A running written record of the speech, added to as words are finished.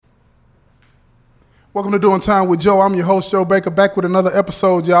Welcome to Doing Time with Joe. I'm your host, Joe Baker, back with another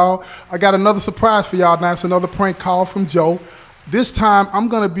episode, y'all. I got another surprise for y'all now. It's another prank call from Joe. This time, I'm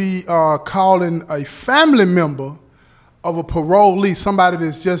going to be calling a family member of a parolee, somebody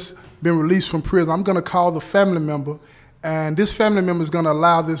that's just been released from prison. I'm going to call the family member, and this family member is going to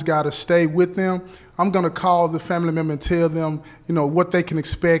allow this guy to stay with them. I'm going to call the family member and tell them, you know, what they can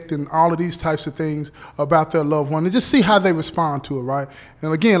expect and all of these types of things about their loved one and just see how they respond to it, right?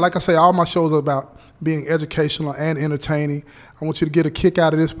 And again, like I say, all my shows are about being educational and entertaining. I want you to get a kick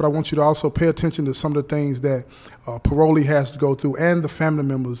out of this, but I want you to also pay attention to some of the things that parolee has to go through and the family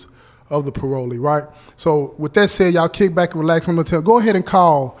members of the parolee, right? So with that said, y'all kick back and relax. I'm going to go ahead and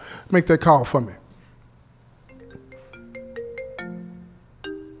make that call for me.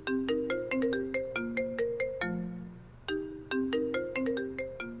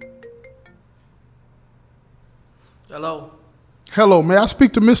 Hello? Hello, may I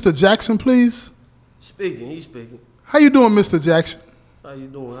speak to Mr. Jackson, please? Speaking, he's speaking. How you doing, Mr. Jackson? How you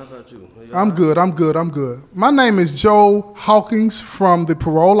doing? How about you? I'm good. My name is Joe Hawkins from the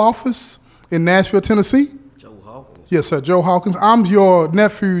parole office in Nashville, Tennessee. Joe Hawkins? Yes, sir, Joe Hawkins. I'm your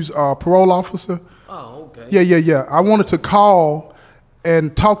nephew's parole officer. Oh, okay. Yeah. I wanted to call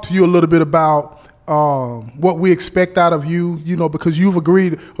and talk to you a little bit about what we expect out of you, you know, because you've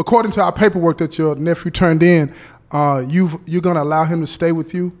agreed, according to our paperwork that your nephew turned in, you're going to allow him to stay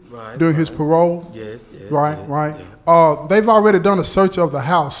with you during his parole? Yes. Right. Yeah. They've already done a search of the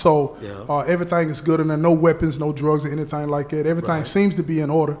house, so Yeah. everything is good, and there are no weapons, no drugs, or anything like that. Everything seems to be in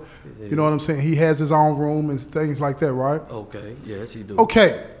order. Yeah. You know what I'm saying? He has his own room and things like that, right? Okay, yes, he do.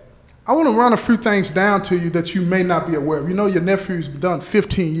 Okay. I want to run a few things down to you that you may not be aware of. You know your nephew's done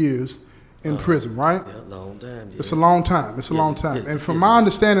 15 years in prison, right? Yeah, long time. Yeah. It's a long time. Yes, And from my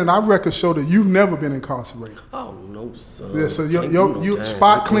understanding, our records show that you've never been incarcerated. Oh, no, son. Yeah, so Can't you do no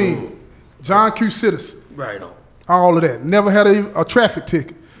spot time. clean. John Q. citizen. Right on. All of that. Never had a traffic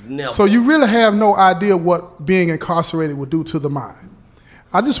ticket. Never. So you really have no idea what being incarcerated would do to the mind.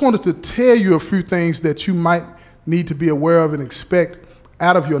 I just wanted to tell you a few things that you might need to be aware of and expect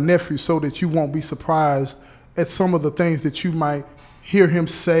out of your nephew so that you won't be surprised at some of the things that you might hear him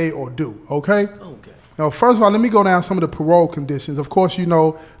say or do, okay? Okay. Now, first of all, let me go down some of the parole conditions. Of course, you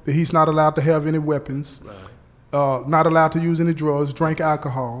know that he's not allowed to have any weapons, not allowed to use any drugs, drink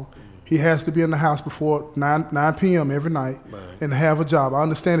alcohol. He has to be in the house before 9 p.m. every night and have a job. I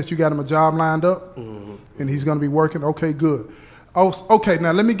understand that you got him a job lined up and he's going to be working. Okay, good. Oh, okay,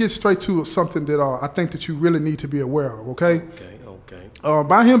 now let me get straight to something that I think that you really need to be aware of, okay? Okay.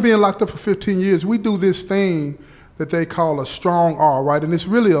 By him being locked up for 15 years, we do this thing that they call a strong R, right? And it's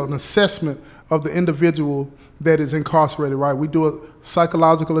really an assessment of the individual that is incarcerated, right? We do a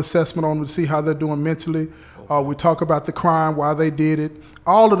psychological assessment on them to see how they're doing mentally. We talk about the crime, why they did it,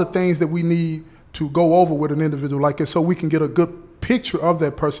 all of the things that we need to go over with an individual like this so we can get a good picture of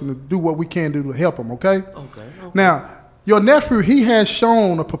that person to do what we can do to help them, okay? Okay. Now, your nephew, he has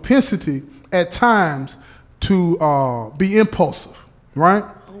shown a propensity at times to be impulsive, right?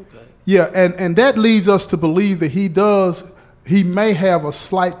 Okay. Yeah, and that leads us to believe that he may have a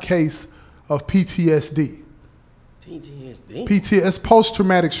slight case of PTSD. PTSD? That's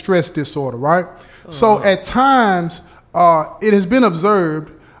post-traumatic stress disorder, right? So at times, it has been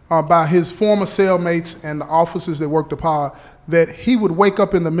observed by his former cellmates and the officers that worked the power that he would wake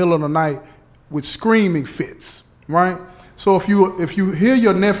up in the middle of the night with screaming fits, right? So if you hear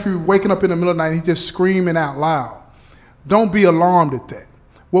your nephew waking up in the middle of the night and he's just screaming out loud, don't be alarmed at that.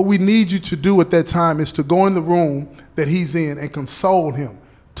 What we need you to do at that time is to go in the room that he's in and console him,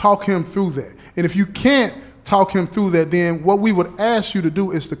 talk him through that. And if you can't talk him through that, then what we would ask you to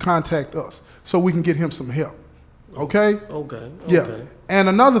do is to contact us so we can get him some help. Okay? Okay. Yeah. And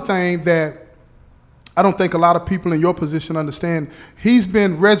another thing that I don't think a lot of people in your position understand, he's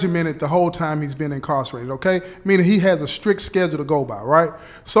been regimented the whole time he's been incarcerated, okay? Meaning he has a strict schedule to go by, right?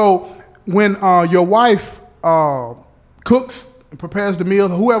 So when your wife cooks and prepares the meal,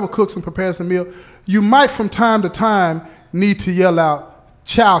 whoever cooks and prepares the meal, you might from time to time need to yell out,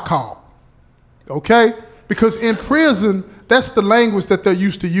 "Chow call," okay? Because in prison, that's the language that they're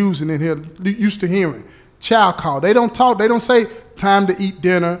used to using in here, used to hearing. Chow call. They don't talk, they don't say time to eat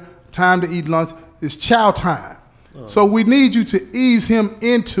dinner, time to eat lunch. It's chow time. So we need you to ease him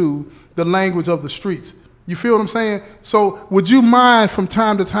into the language of the streets. You feel what I'm saying? So would you mind from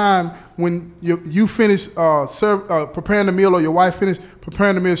time to time when you finish preparing the meal or your wife finish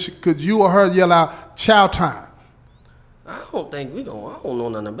preparing the meal, could you or her yell out, "Chow time"? I don't know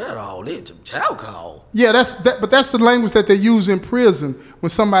nothing about all this. Chow call. Yeah, but that's the language that they use in prison when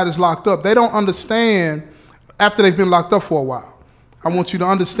somebody's locked up. They don't understand after they've been locked up for a while. I want you to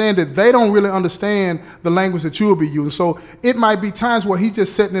understand that they don't really understand the language that you'll be using. So it might be times where he's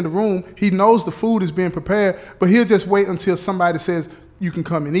just sitting in the room. He knows the food is being prepared, but he'll just wait until somebody says, you can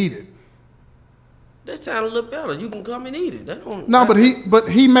come and eat it. That sounds a little better. You can come and eat it. That don't, No, but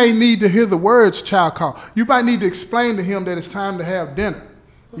he may need to hear the words child call. You might need to explain to him that it's time to have dinner.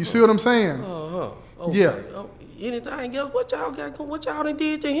 You see what I'm saying? Okay. Yeah. Oh, anything else? What y'all got? What y'all done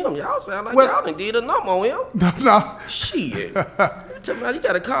did to him? Y'all sound like y'all done did a number on him. No. Shit. You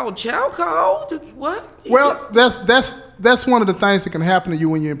got to call child call? What? Well, that's one of the things that can happen to you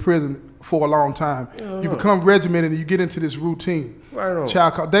when you're in prison for a long time. You become regimented and you get into this routine. Right on.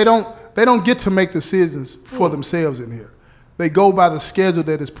 Child call. They don't get to make decisions for themselves in here. They go by the schedule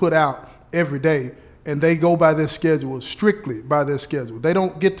that is put out every day, and they go by their schedule, strictly by their schedule. They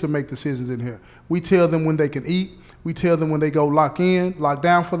don't get to make decisions in here. We tell them when they can eat. We tell them when they go lock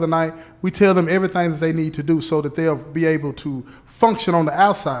down for the night. We tell them everything that they need to do so that they'll be able to function on the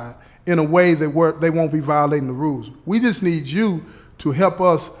outside in a way that they won't be violating the rules. We just need you to help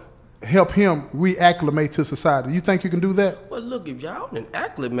him reacclimate to society. You think you can do that? Well, look, if y'all done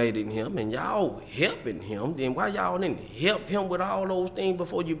acclimated him and y'all helping him, then why y'all didn't help him with all those things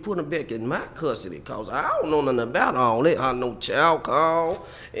before you put him back in my custody? Because I don't know nothing about all that. I know child call,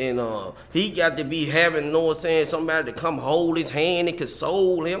 and he got to be having, you know what I'm saying, somebody to come hold his hand and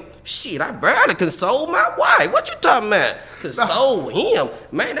console him. Shit, I barely console my wife. What you talking about? Console him?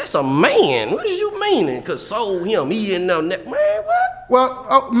 Man, that's a man. What is you meaning? Console him? He in there, man, what?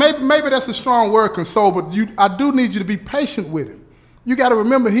 Well, maybe that's a strong word, console, but I do need you to be patient with him. You got to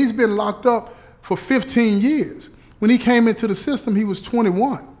remember, he's been locked up for 15 years. When he came into the system, he was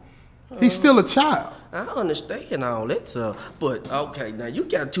 21. He's still a child. I understand all that, sir, but okay, now you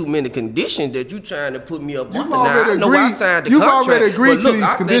got too many conditions that you trying to put me up under. Now, I know I signed the contract. You've already agreed to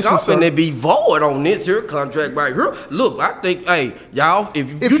these conditions, sir. I think I'm finna be void on this here contract right here. Look, I think, hey, y'all, if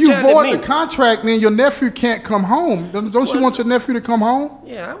you void the contract, then your nephew can't come home. Don't you want your nephew to come home?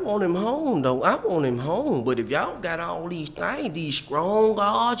 Yeah, I want him home, though. I want him home, but if y'all got all these things, these strong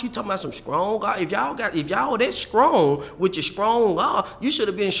guards, you talking about some strong guards, if y'all that strong with your strong guard, you should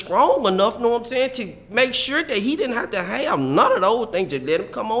have been strong enough, know what I'm saying, to make sure that he didn't have to have none of those things. Just let him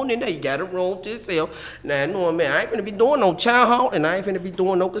come on in there. You got a room to himself. Now, you know what, man, I ain't finna be doing no child halt, and I ain't finna be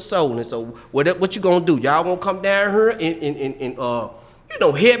doing no consoling. So what you gonna do? Y'all gonna come down here and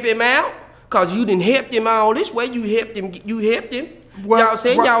help him out? Cause you didn't help him all this way. You helped him. Well, y'all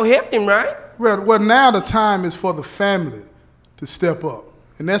said y'all helped him, right? Well, now the time is for the family to step up,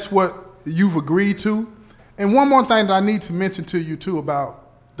 and that's what you've agreed to. And one more thing that I need to mention to you too about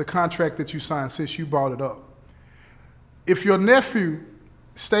the contract that you signed, since you brought it up. If your nephew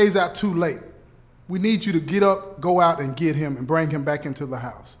stays out too late, we need you to get up, go out and get him and bring him back into the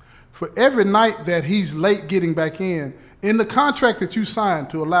house. For every night that he's late getting back in the contract that you signed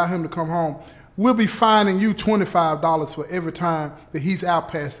to allow him to come home, we'll be fining you $25 for every time that he's out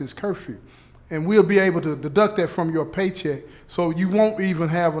past his curfew. And we'll be able to deduct that from your paycheck, so you won't even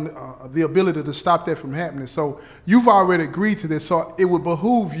have the ability to stop that from happening. So you've already agreed to this, so it would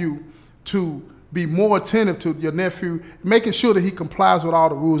behoove you to be more attentive to your nephew, making sure that he complies with all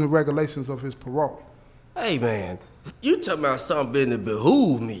the rules and regulations of his parole. Hey, man, you talking about something that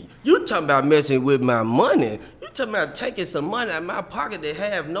behoove me. You talking about messing with my money. You talking about taking some money out of my pocket that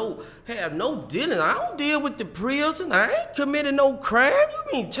have no dealing. I don't deal with the prison. I ain't committed no crime. You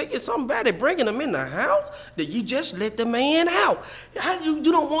mean taking somebody, bringing them in the house that you just let the man out? How you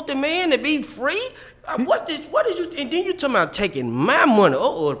don't want the man to be free? What is you? And then you talking about taking my money?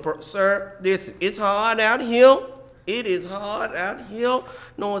 Sir, listen, it's hard out here. It is hard out here.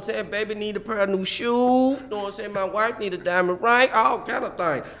 Know what I'm saying? Baby need a pair of new shoes. Know what I'm saying? My wife need a diamond ring. All kind of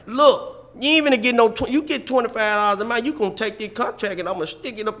things. Look, you ain't even get no. You get $25 a month. You gonna take this contract and I'm gonna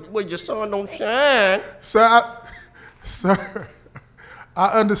stick it up where your sun don't shine. Sir,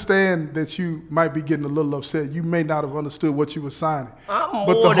 I understand that you might be getting a little upset. You may not have understood what you were signing. I'm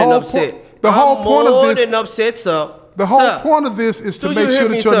more than upset. Upset, sir. The whole point of this is to make sure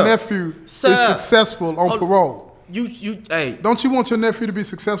that your nephew is successful on parole. Hey. Don't you want your nephew to be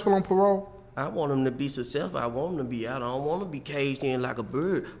successful on parole? I want him to be successful. I want him to be out. I don't want him to be caged in like a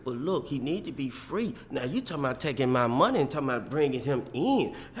bird. But look, he need to be free. Now, you talking about taking my money and talking about bringing him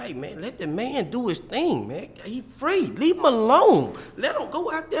in. Hey, man, let the man do his thing, man. He free. Leave him alone. Let him go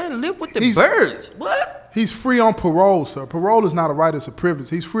out there and live with the birds. What? He's free on parole, sir. Parole is not a right, it's a privilege.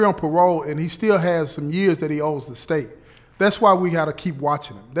 He's free on parole, and he still has some years that he owes the state. That's why we got to keep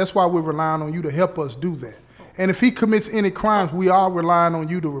watching him. That's why we're relying on you to help us do that. And if he commits any crimes, we are relying on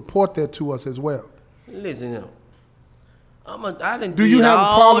you to report that to us as well. Listen, I done Do you have a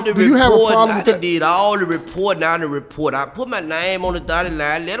problem? Do you have a problem with that? I did all the reporting on the report. I put my name on the dotted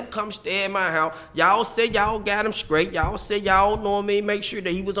line. Let him come stay at my house. Y'all said y'all got him straight. Y'all said y'all know me. Make sure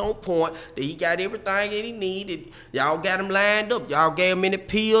that he was on point. That he got everything that he needed. Y'all got him lined up. Y'all gave him any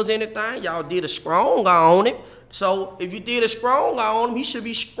pills, anything. Y'all did a strong on him. So if you did a strong on him, he should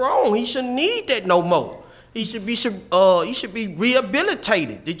be strong. He shouldn't need that no more. He should be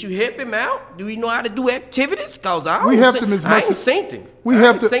rehabilitated. Did you help him out? Do he know how to do activities? Cause I ain't seen him. We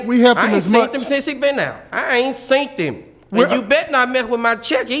helped him as much. I ain't seen him since he been out. I ain't seen him. And you better not mess with my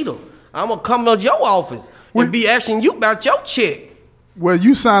check either. I'm gonna come to your office and be asking you about your check. Well,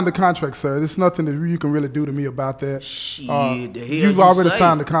 you signed the contract, sir. There's nothing that you can really do to me about that. Shit, the hell you've already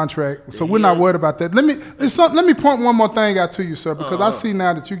signed the contract, so we're not worried about that. Let me point one more thing out to you, sir, because I see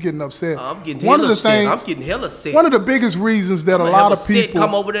now that you're getting upset. I'm getting hella upset. I'm getting hella upset. One of the biggest reasons that a lot of people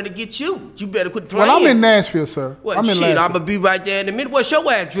come over there to get you. You better quit playing. Well, I'm in Nashville, sir. Well, I'm gonna be right there in a minute. What's your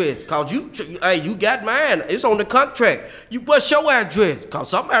address? Cause you got mine. It's on the contract. What's your address?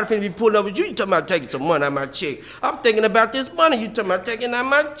 Cause somebody finna be pulling up with you. You talking about taking some money out of my check. I'm thinking about this money. You talking about taking out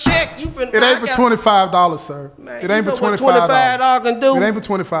my check. It ain't for $25, sir. Man, it ain't for $25. $25 can do? It ain't for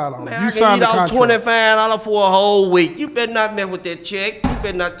 $25. Man, you signed the contract. $25 for a whole week. You better not mess with that check. You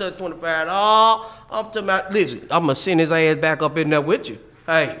better not touch $25. I'm talking about, listen, I'm gonna send his ass back up in there with you.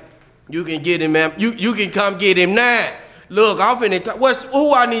 Hey, you can get him, man. You can come get him now. Look, I'm finna,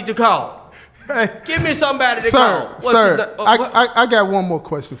 who I need to call? Hey, give me somebody to call. Sir, I got one more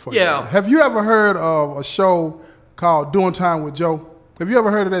question for you. Yeah. Have you ever heard of a show called Doing Time with Joe? Have you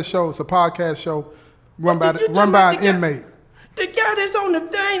ever heard of that show? It's a podcast show run by an inmate. The guy that's on the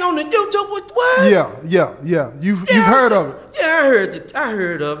thing on the YouTube with what? Yeah. You've heard of it. Yeah, I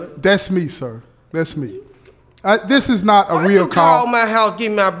heard of it. That's me, sir. That's me. This is not a real call. Call my house,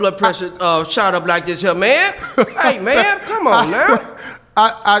 give me my blood pressure shot up like this here, man. Hey, man, come on now.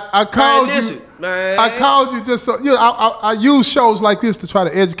 I called man, listen, you. Man. I called you just so I use shows like this to try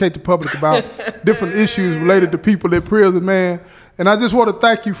to educate the public about different issues related to people in prison, man. And I just want to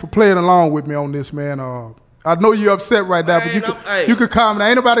thank you for playing along with me on this, man. I know you're upset right now, but you could calm down.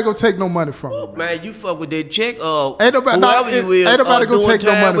 Ain't nobody gonna take no money from you. Man, you fuck with that check. Ain't nobody gonna take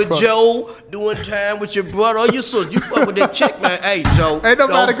no money from you. Joe, doing time with your brother or your sister. You fuck with that check, man. Hey, Joe, ain't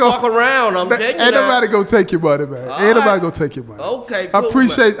nobody don't fuck around. I'm telling you. Ain't nobody gonna take your money, man. Ain't nobody gonna take your money. Okay, cool, I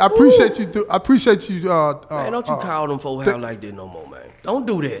appreciate you. I appreciate you. Man, don't you call them folks out like that no more, man. Don't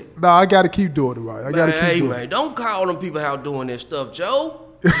do that. No, I gotta keep doing it right. I gotta keep doing it. Man, don't call them people out doing this stuff, Joe.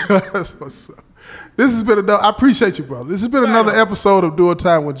 That's what's up. This has been I appreciate you, brother. This has been another episode of Doing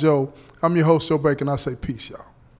Time with Joe. I'm your host, Joe Bacon. I say peace, y'all.